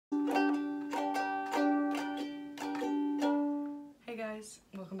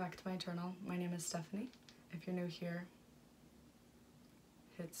welcome back to my channel. My name is Stephanie. If you're new here,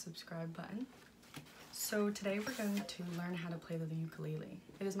 hit subscribe button. So today we're going to learn how to play the ukulele.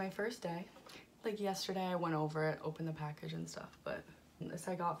 It is my first day. Like yesterday I went over it, opened the package and stuff, but this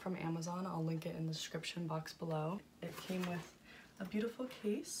I got from Amazon. I'll link it in the description box below. It came with a beautiful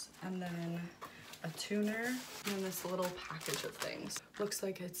case and then a tuner and this little package of things. Looks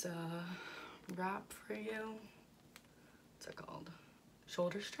like it's a wrap for you. What's it called?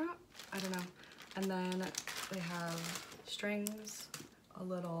 Shoulder strap? I don't know. And then they have strings, a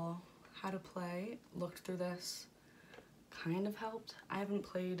little how to play. Looked through this, kind of helped. I haven't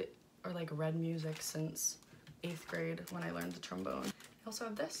played or like read music since 8th grade when I learned the trombone. I also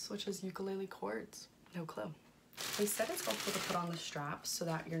have this, which is ukulele chords. No clue. They said it's helpful to put on the straps so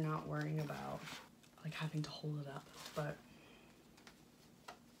that you're not worrying about like having to hold it up, but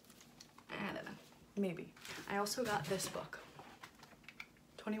I don't know, maybe. I also got this book,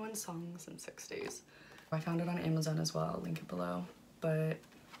 21 Songs in 6 Days. I found it on Amazon as well, I'll link it below, but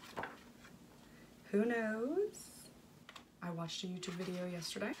who knows? I watched a YouTube video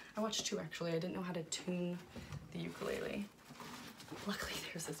yesterday. I watched two actually. I didn't know how to tune the ukulele. Luckily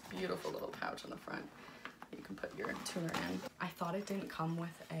there's this beautiful little pouch on the front that you can put your tuner in. I thought it didn't come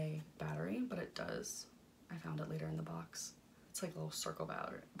with a battery, but it does. I found it later in the box. It's like a little circle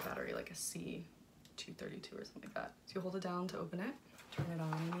battery, like a C232 or something like that. So you hold it down to open it, turn it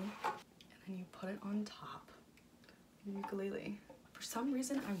on, and then you put it on top of your ukulele. For some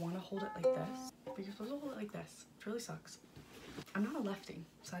reason, I want to hold it like this, but you're supposed to hold it like this. It really sucks. I'm not a lefty,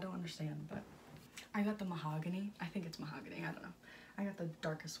 so I don't understand, but I got the mahogany. I think it's mahogany, I don't know. I got the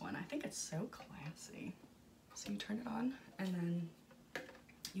darkest one. I think it's so classy. So you turn it on, and then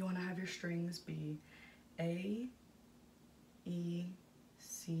you want to have your strings be A, E,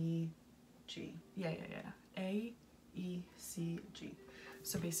 C, G. Yeah. A, E, C, G.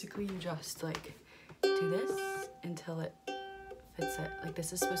 So basically you just like do this until it fits it. Like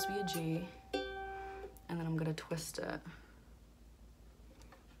this is supposed to be a G, and then I'm gonna twist it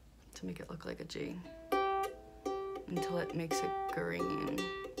to make it look like a G until it makes it green.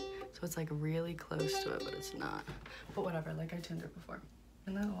 So it's like really close to it, but it's not. But whatever, like I tuned it before.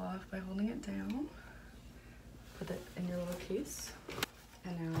 Turn that off by holding it down. Put it in your little case.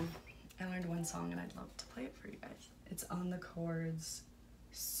 And now I learned one song and I'd love to play it for you guys. It's on the chords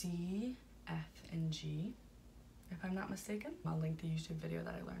C, F, and G, if I'm not mistaken. I'll link the YouTube video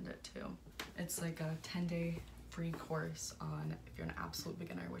that I learned it to. It's like a 10-day free course on if you're an absolute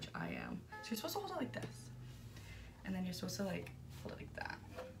beginner, which I am. So you're supposed to hold it like this. And then you're supposed to like hold it like that.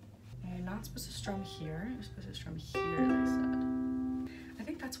 And you're not supposed to strum here, you're supposed to strum here, they said. I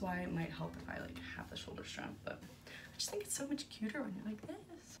think that's why it might help if I like have the shoulder strap, but I just think it's so much cuter when you're like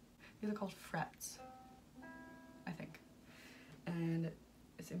this. These are called frets, I think. And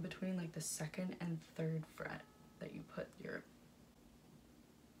it's in between like the 2nd and 3rd fret that you put your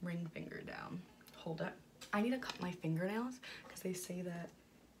ring finger down. Hold it. I need to cut my fingernails because they say that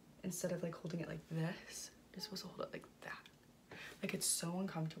instead of like holding it like this, you're supposed to hold it like that. Like it's so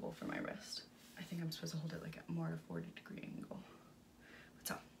uncomfortable for my wrist. I think I'm supposed to hold it like at more at a 40-degree angle. What's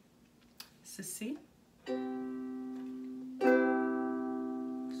up? This is C.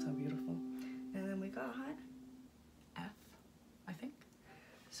 So beautiful. And then we got F, I think.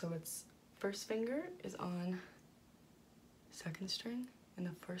 So it's first finger is on 2nd string in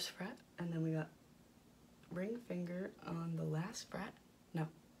the 1st fret, and then we got ring finger on the last fret. No,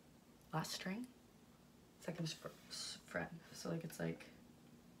 last string, 2nd fret. So like it's like,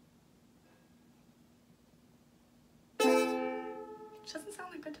 which doesn't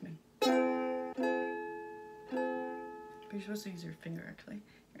sound that good to me. But you're supposed to use your finger actually,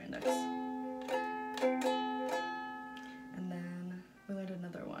 your index. And then we learned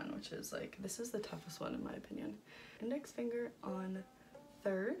another one, which is like, this is the toughest one in my opinion. Index finger on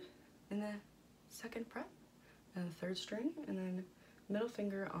 3rd in the 2nd fret and the 3rd string, and then middle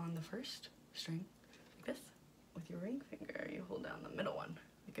finger on the 1st string, like this. With your ring finger, you hold down the middle one,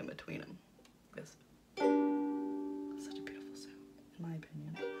 like in between them, like this. Such a beautiful sound, in my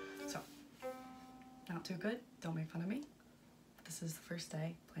opinion. So, not too good, don't make fun of me. This is the first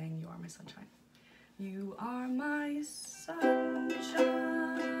day playing You Are My Sunshine. You are my sunshine,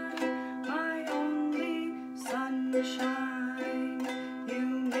 my only sunshine. You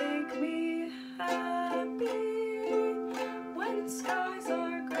make me happy when skies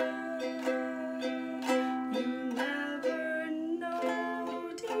are gray. You never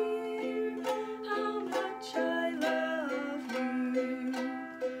know, dear, how much I love you.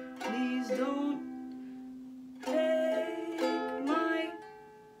 Please don't take my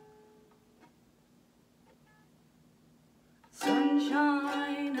sunshine.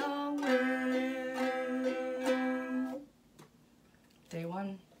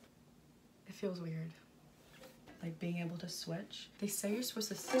 feels weird. Like being able to switch. They say you're supposed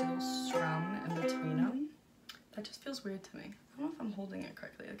to still strum in between them. That just feels weird to me. I don't know if I'm holding it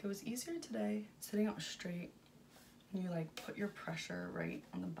correctly. Like it was easier today sitting up straight. You like put your pressure right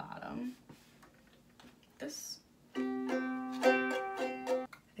on the bottom. This, I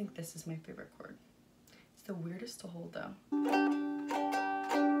think this is my favorite chord. It's the weirdest to hold though.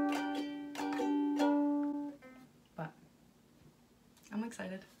 But I'm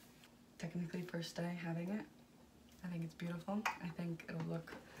excited. Technically first day having it. I think it's beautiful. I think it'll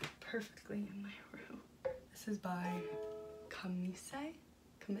look perfectly in my room. This is by Camise?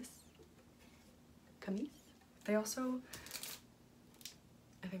 They also,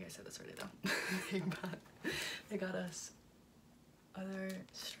 I think I said this already though. They got us other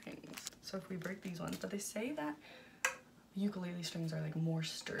strings. So if we break these ones, but they say that ukulele strings are like more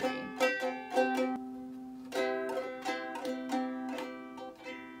sturdy.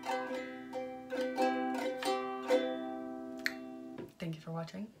 Thank you for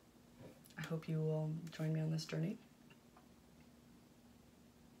watching. I hope you will join me on this journey.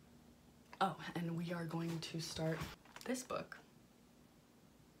 Oh, and we are going to start this book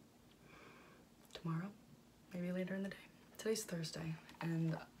tomorrow, maybe later in the day. Today's Thursday,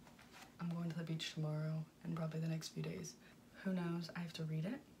 and I'm going to the beach tomorrow and probably the next few days. Who knows? I have to read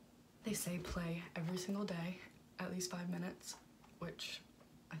it. They say play every single day, at least 5 minutes, which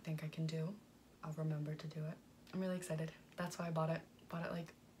I think I can do. I'll remember to do it. I'm really excited. That's why I bought it. Bought it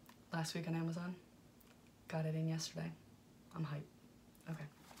like last week on Amazon. Got it in yesterday. I'm hyped. Okay,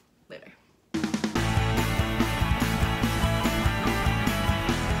 later.